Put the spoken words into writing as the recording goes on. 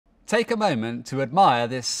Take a moment to admire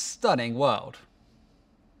this stunning world.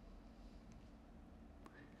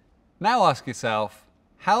 Now ask yourself,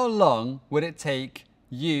 how long would it take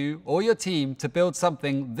you or your team to build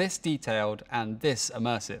something this detailed and this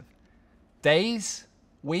immersive? Days?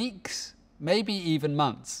 Weeks? Maybe even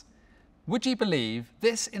months? Would you believe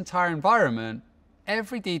this entire environment,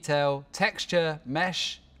 every detail, texture,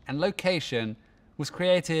 mesh, and location was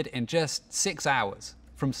created in just 6 hours,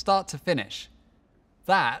 from start to finish?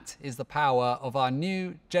 That is the power of our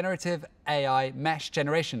new generative AI mesh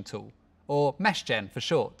generation tool, or MeshGen for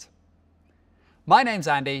short. My name's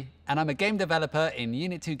Andy, and I'm a game developer in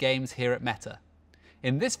Unit 2 Games here at Meta.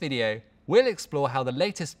 In this video, we'll explore how the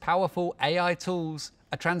latest powerful AI tools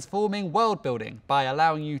are transforming world building by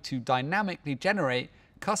allowing you to dynamically generate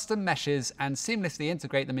custom meshes and seamlessly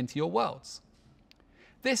integrate them into your worlds.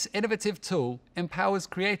 This innovative tool empowers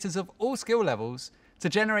creators of all skill levels to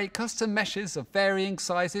generate custom meshes of varying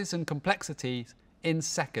sizes and complexities in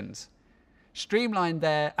seconds, streamline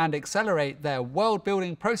and accelerate their world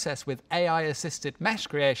building process with AI-assisted mesh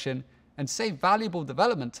creation, and save valuable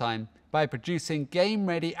development time by producing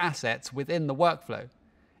game-ready assets within the workflow.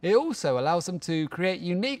 It also allows them to create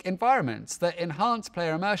unique environments that enhance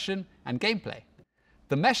player immersion and gameplay.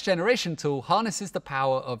 The Mesh Generation tool harnesses the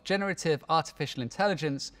power of generative artificial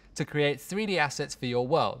intelligence to create 3D assets for your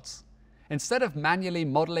worlds. Instead of manually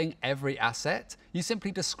modeling every asset, you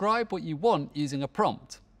simply describe what you want using a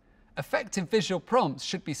prompt. Effective visual prompts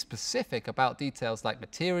should be specific about details like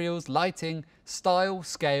materials, lighting, style,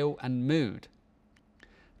 scale, and mood.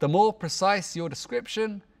 The more precise your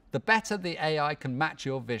description, the better the AI can match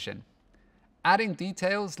your vision. Adding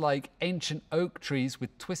details like ancient oak trees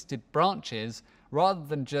with twisted branches rather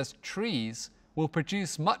than just trees will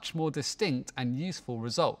produce much more distinct and useful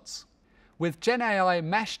results. With GenAI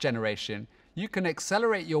mesh generation, you can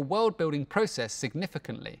accelerate your world-building process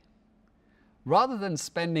significantly. Rather than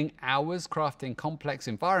spending hours crafting complex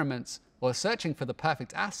environments or searching for the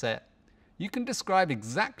perfect asset, you can describe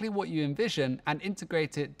exactly what you envision and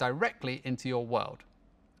integrate it directly into your world.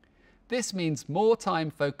 This means more time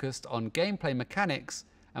focused on gameplay mechanics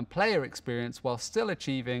and player experience while still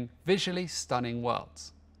achieving visually stunning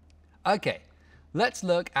worlds. Okay, let's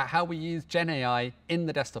look at how we use GenAI in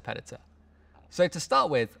the desktop editor. So to start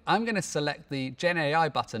with, I'm going to select the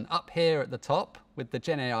GenAI button up here at the top with the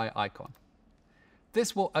GenAI icon.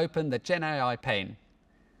 This will open the GenAI pane.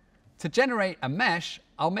 To generate a mesh,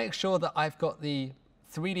 I'll make sure that I've got the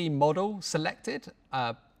 3D model selected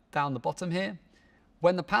down the bottom here.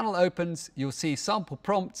 When the panel opens, you'll see sample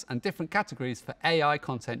prompts and different categories for AI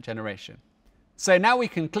content generation. So now we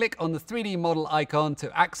can click on the 3D model icon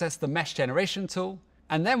to access the mesh generation tool,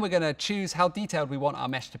 and then we're going to choose how detailed we want our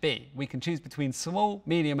mesh to be. We can choose between small,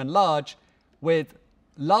 medium, and large, with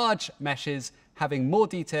large meshes having more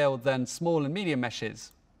detail than small and medium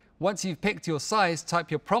meshes. Once you've picked your size,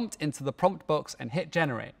 type your prompt into the prompt box and hit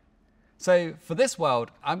generate. So for this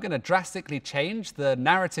world, I'm going to drastically change the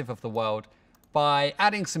narrative of the world by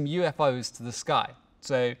adding some UFOs to the sky.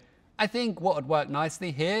 So I think what would work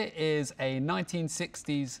nicely here is a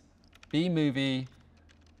 1960s B-movie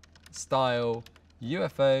style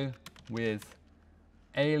UFO with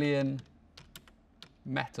alien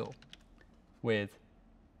metal, with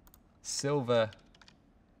silver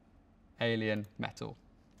alien metal.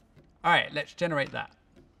 All right, let's generate that.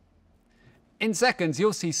 In seconds,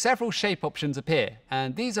 you'll see several shape options appear,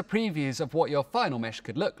 and these are previews of what your final mesh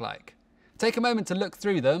could look like. Take a moment to look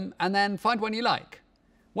through them and then find one you like.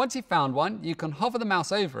 Once you've found one, you can hover the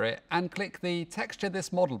mouse over it and click the Texture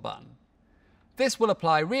This Model button. This will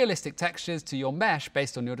apply realistic textures to your mesh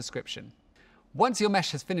based on your description. Once your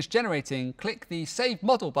mesh has finished generating, click the Save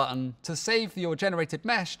Model button to save your generated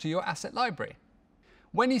mesh to your asset library.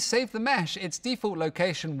 When you save the mesh, its default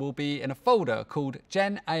location will be in a folder called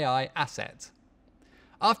GenAI Asset.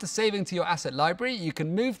 After saving to your asset library, you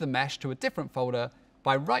can move the mesh to a different folder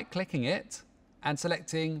by right-clicking it and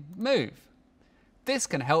selecting Move. This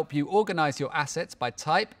can help you organize your assets by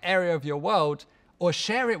type, area of your world, or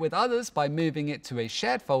share it with others by moving it to a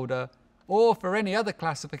shared folder, or for any other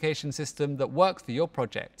classification system that works for your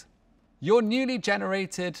project. Your newly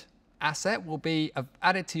generated asset will be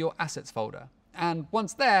added to your assets folder, and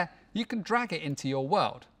once there, you can drag it into your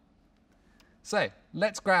world. So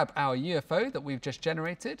let's grab our UFO that we've just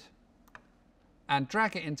generated and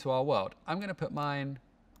drag it into our world. I'm going to put mine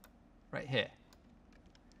right here.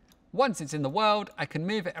 Once it's in the world, I can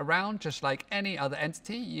move it around just like any other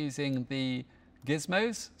entity using the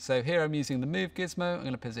gizmos. So here I'm using the move gizmo. I'm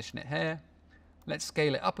going to position it here. Let's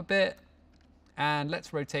scale it up a bit and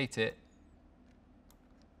let's rotate it.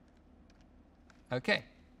 Okay.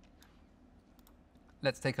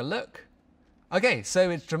 let's take a look. Okay, so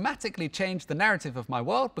it's dramatically changed the narrative of my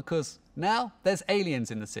world because now there's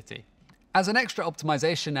aliens in the city. As an extra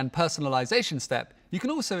optimization and personalization step, you can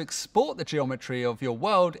also export the geometry of your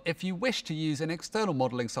world if you wish to use an external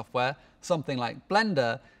modeling software, something like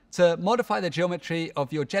Blender, to modify the geometry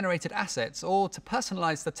of your generated assets or to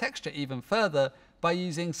personalize the texture even further by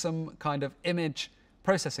using some kind of image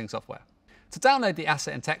processing software. To download the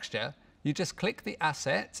asset and texture, you just click the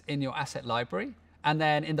asset in your asset library, and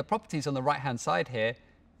then in the properties on the right-hand side here,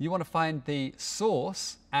 you want to find the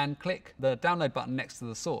source and click the download button next to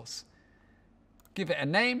the source. Give it a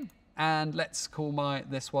name, and let's call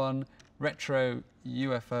this one Retro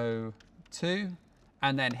UFO 2,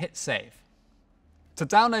 and then hit save. To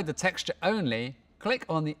download the texture only, click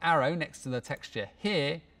on the arrow next to the texture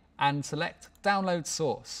here and select Download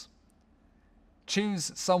Source.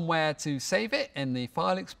 Choose somewhere to save it in the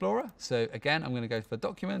File Explorer. So again, I'm going to go for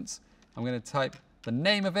Documents. I'm going to type the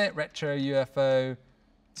name of it, Retro UFO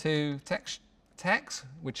 2 text,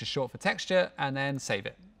 which is short for texture, and then save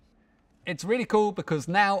it. It's really cool because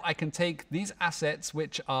now I can take these assets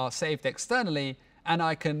which are saved externally and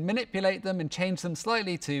I can manipulate them and change them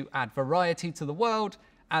slightly to add variety to the world,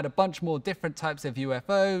 add a bunch more different types of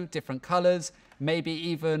UFO, different colors, maybe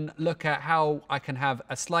even look at how I can have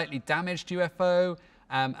a slightly damaged UFO,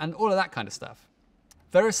 and all of that kind of stuff.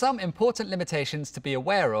 There are some important limitations to be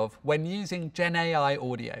aware of when using GenAI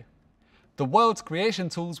audio. The world's creation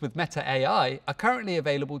tools with Meta AI are currently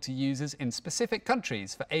available to users in specific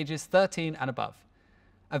countries for ages 13 and above.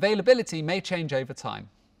 Availability may change over time.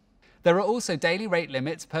 There are also daily rate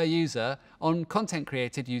limits per user on content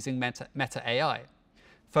created using Meta AI.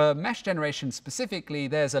 For mesh generation specifically,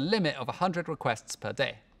 there's a limit of 100 requests per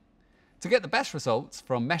day. To get the best results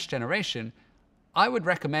from mesh generation, I would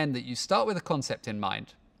recommend that you start with a concept in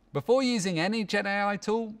mind. Before using any GenAI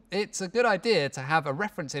tool, it's a good idea to have a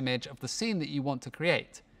reference image of the scene that you want to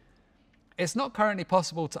create. It's not currently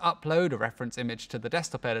possible to upload a reference image to the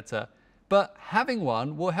desktop editor, but having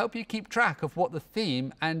one will help you keep track of what the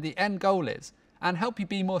theme and the end goal is, and help you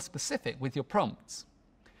be more specific with your prompts.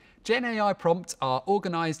 GenAI prompts are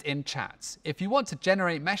organized in chats. If you want to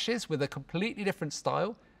generate meshes with a completely different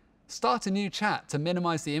style, start a new chat to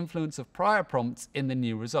minimize the influence of prior prompts in the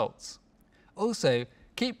new results. Also,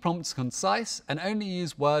 keep prompts concise and only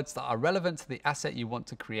use words that are relevant to the asset you want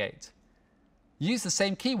to create. Use the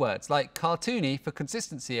same keywords like cartoony for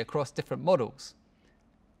consistency across different models.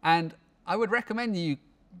 And I would recommend you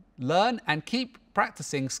learn and keep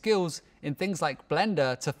practicing skills in things like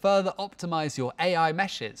Blender to further optimize your AI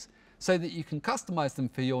meshes so that you can customize them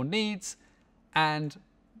for your needs and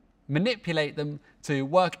manipulate them to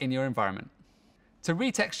work in your environment. To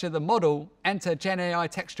retexture the model, enter GenAI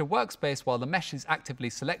Texture Workspace while the mesh is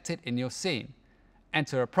actively selected in your scene.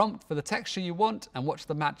 Enter a prompt for the texture you want and watch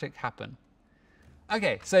the magic happen.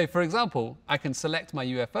 Okay, so for example, I can select my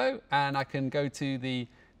UFO and I can go to the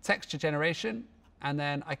texture generation and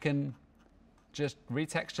then I can just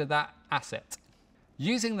retexture that asset.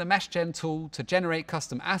 Using the MeshGen tool to generate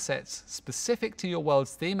custom assets specific to your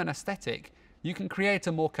world's theme and aesthetic, you can create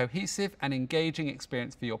a more cohesive and engaging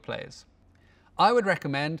experience for your players. I would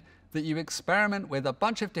recommend that you experiment with a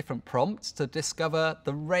bunch of different prompts to discover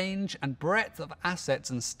the range and breadth of assets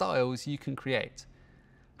and styles you can create.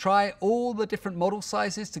 Try all the different model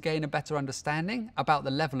sizes to gain a better understanding about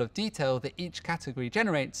the level of detail that each category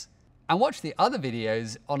generates, and watch the other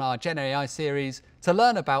videos on our GenAI series to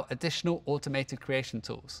learn about additional automated creation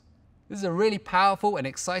tools. This is a really powerful and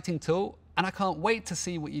exciting tool, and I can't wait to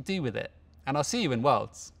see what you do with it. And I'll see you in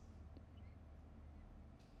Worlds.